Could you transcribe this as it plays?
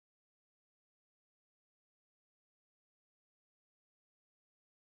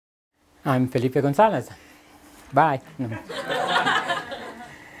I'm Felipe Gonzales. Bye. No.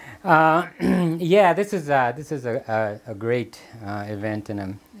 Yeah, this is a great event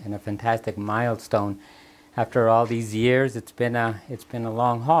and a fantastic milestone. After all these years, it's been a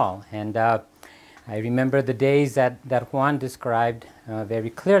long haul, and I remember the days that Juan described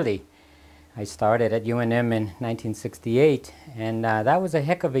very clearly. I started at UNM in 1968, and that was a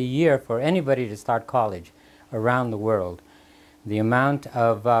heck of a year for anybody to start college around the world. The amount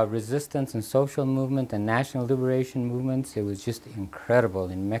of resistance and social movement and national liberation movements, it was just incredible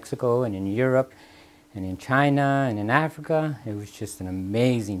in Mexico and in Europe and in China and in Africa. It was just an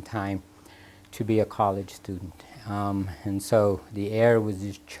amazing time to be a college student. And so the air was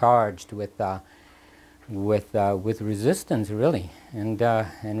just charged with resistance, really, and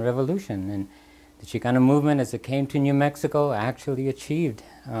revolution. And the Chicano movement, as it came to New Mexico, actually achieved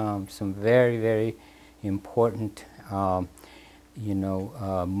some very, very important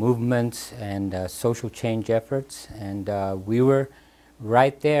movements and social change efforts, and we were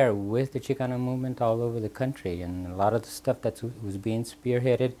right there with the Chicano movement all over the country, and a lot of the stuff that was being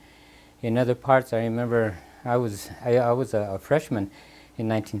spearheaded in other parts. I remember I was a freshman in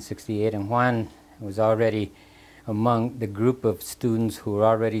 1968, and Juan was already among the group of students who were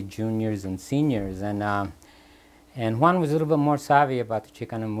already juniors and seniors, and Juan was a little bit more savvy about the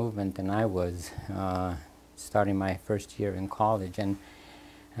Chicano movement than I was. Starting my first year in college, and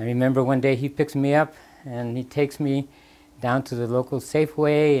I remember one day he picks me up and he takes me down to the local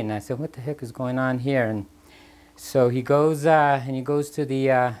Safeway, and I said, "What the heck is going on here?" And so he goes to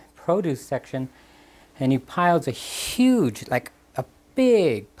the produce section, and he piles a huge, like a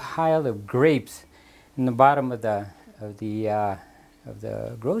big pile of grapes in the bottom of the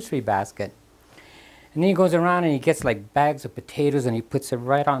grocery basket. And then he goes around and he gets like bags of potatoes and he puts it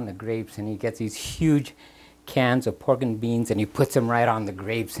right on the grapes, and he gets these huge cans of pork and beans and he puts them right on the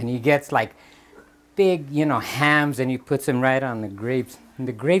grapes, and he gets like big, hams, and he puts them right on the grapes, and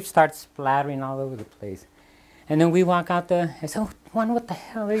the grapes start splattering all over the place. And then we walk out there. I said, "Juan, what the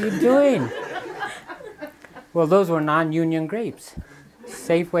hell are you doing?" Well, those were non-union grapes.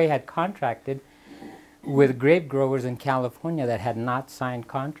 Safeway had contracted with grape growers in California that had not signed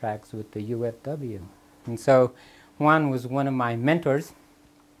contracts with the UFW. And so Juan was one of my mentors,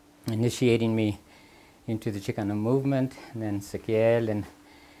 initiating me into the Chicano movement, and then Ezequiel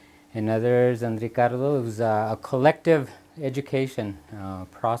and others, and Ricardo. It was a collective education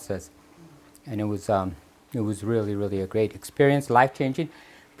process, and it was really, really a great experience, life-changing.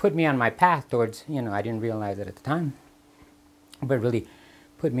 Put me on my path towards, I didn't realize it at the time, but really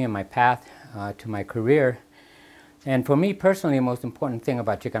put me on my path to my career. And for me personally, the most important thing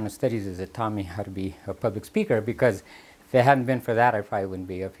about Chicano studies is it taught me how to be a public speaker, because if it hadn't been for that, I probably wouldn't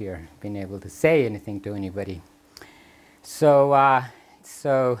be up here being able to say anything to anybody. So, I was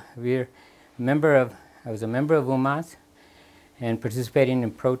a member of UMAS and participating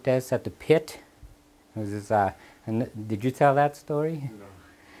in protests at the pit. Did you tell that story? No.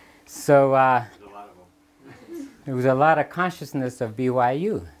 So there was a lot of consciousness of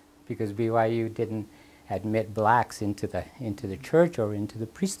BYU, because BYU didn't admit blacks into the church or into the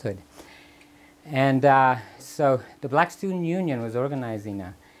priesthood. And so the Black Student Union was organizing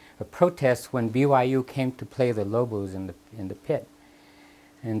a protest when BYU came to play the Lobos in the pit.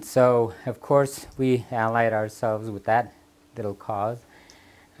 And so, of course, we allied ourselves with that little cause.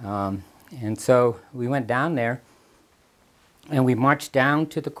 And so we went down there, and we marched down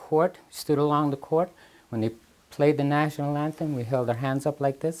to the court, stood along the court. When they played the national anthem, we held our hands up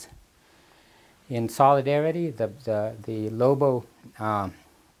like this. In solidarity, the Lobo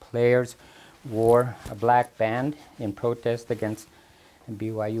players wore a black band in protest against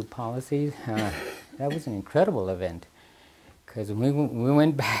BYU policies. That was an incredible event, because when we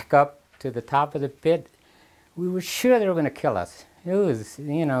went back up to the top of the pit, we were sure they were going to kill us. It was,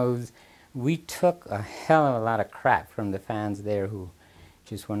 we took a hell of a lot of crap from the fans there who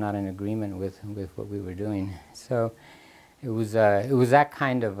just were not in agreement with what we were doing. So it was that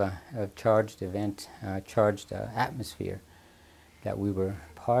kind of a charged event, charged atmosphere that we were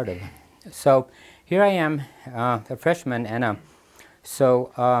part of. So here I am, a freshman, and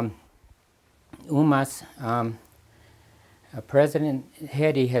UMAS, President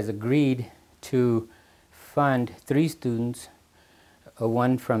Hedy has agreed to fund 3 students,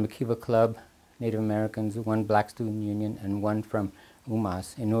 one from the Kiva Club, Native Americans, 1 Black Student Union, and 1 from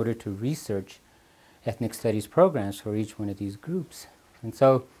UMAS, in order to research ethnic studies programs for each one of these groups. And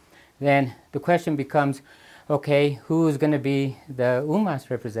so then the question becomes, okay, who is going to be the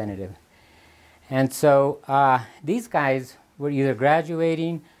UMAS representative? And so these guys were either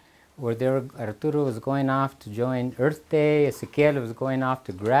graduating were there. Arturo was going off to join Earth Day. Ezequiel was going off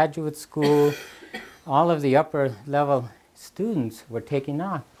to graduate school. All of the upper level students were taking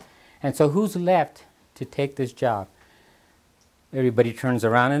off. And so who's left to take this job? Everybody turns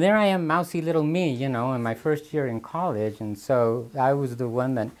around, and there I am, mousy little me, you know, in my first year in college. And so I was the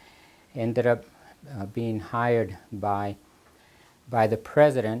one that ended up being hired by the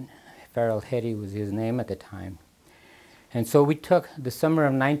president. Farrell Hetty was his name at the time. And so we took the summer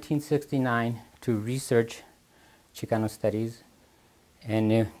of 1969 to research Chicano studies.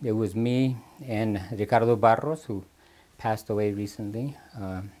 And it was me and Ricardo Barros, who passed away recently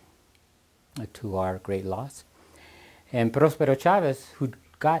to our great loss, and Prospero Chavez, who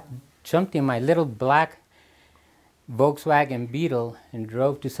jumped in my little black Volkswagen Beetle and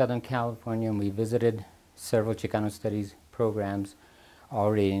drove to Southern California, and we visited several Chicano studies programs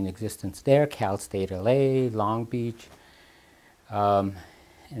already in existence there, Cal State LA, Long Beach. And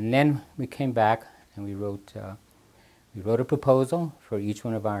then we came back and we wrote a proposal for each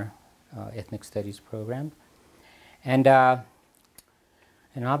one of our ethnic studies programs. And I'll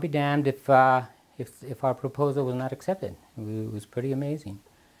be damned if our proposal was not accepted. It was pretty amazing.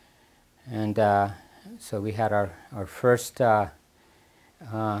 And so we had our first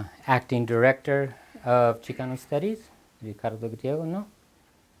acting director of Chicano Studies, Ricardo Gutiérrez, no?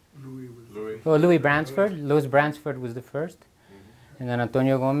 Louis Bransford. Louis Bransford was the first. And then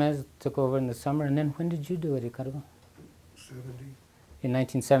Antonio Gomez took over in the summer. And then when did you do it, Ricardo? 70. In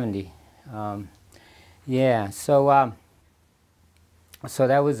 1970. Yeah, so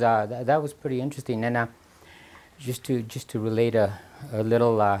that was pretty interesting. And just to relate a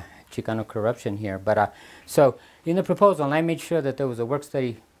little Chicano corruption here. But so in the proposal, I made sure that there was a work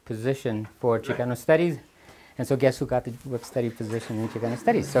study position for Chicano Studies. And so guess who got the work study position in Chicano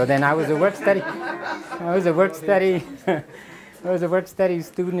Studies? So then I was a work study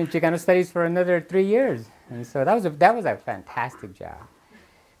student in Chicano Studies for another 3 years. And so that was a fantastic job.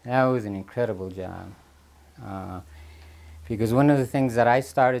 That was an incredible job. Because one of the things that I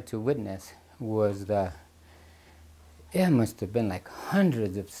started to witness was it must have been like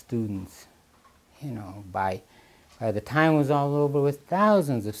hundreds of students, you know, by the time it was all over, with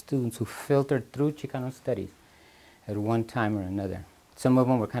thousands of students who filtered through Chicano Studies at one time or another. Some of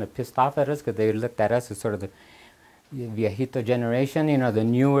them were kind of pissed off at us because they looked at us as sort of the viejito generation, you know, the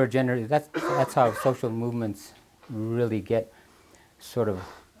newer generation. That's how social movements really get sort of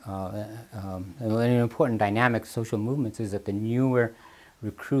an important dynamic of social movements is that the newer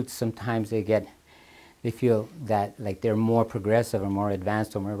recruits, sometimes they feel that like they're more progressive or more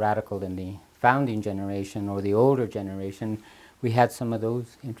advanced or more radical than the founding generation or the older generation. We had some of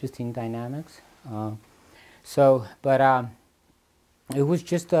those interesting dynamics. But it was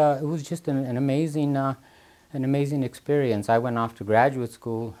just an amazing experience. I went off to graduate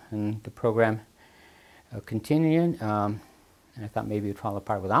school, and the program continued. And I thought maybe it would fall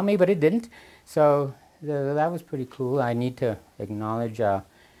apart without me, but it didn't. So that was pretty cool. I need to acknowledge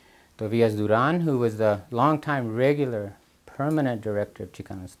Tobias Duran, who was the longtime regular permanent director of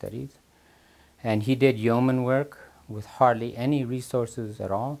Chicano Studies. And he did yeoman work with hardly any resources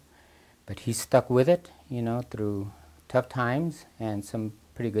at all. But he stuck with it, you know, through tough times and some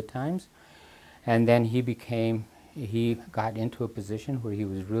pretty good times. And then he got into a position where he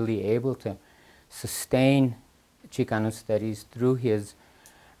was really able to sustain Chicano Studies through his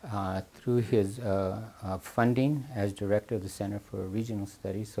funding as director of the Center for Regional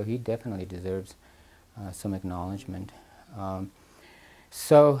Studies. So he definitely deserves some acknowledgement.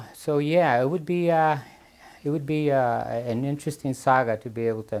 So yeah, it would be an interesting saga to be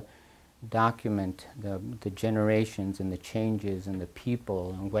able to document the generations and the changes and the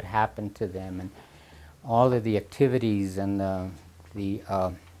people and what happened to them and all of the activities and the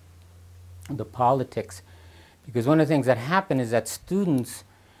politics. Because one of the things that happened is that students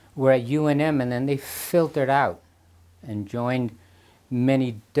were at UNM and then they filtered out and joined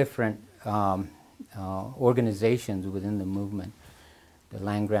many different organizations within the movement. The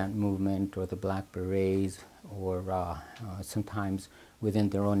Land Grant Movement or the Black Berets, or sometimes within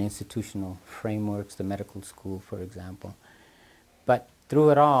their own institutional frameworks, the medical school, for example. But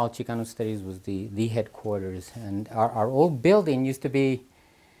through it all, Chicano Studies was the headquarters. And our old building used to be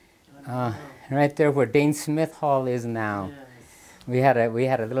right there where Dane Smith Hall is now. Yes. We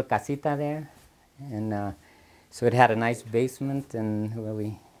had a little casita there, and so it had a nice basement, and where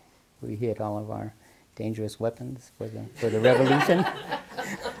we hid all of our dangerous weapons for the revolution.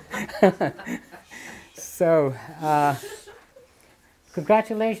 So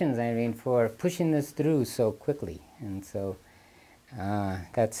congratulations, Irene, for pushing this through so quickly. And so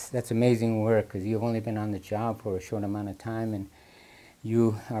that's amazing work, because you've only been on the job for a short amount of time,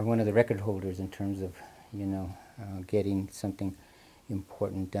 you are one of the record holders in terms of, getting something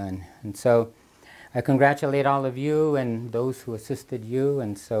important done. And so I congratulate all of you and those who assisted you,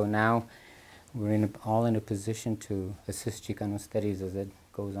 and so now we're all in a position to assist Chicano Studies as it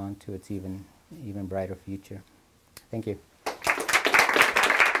goes on to its even brighter future. Thank you.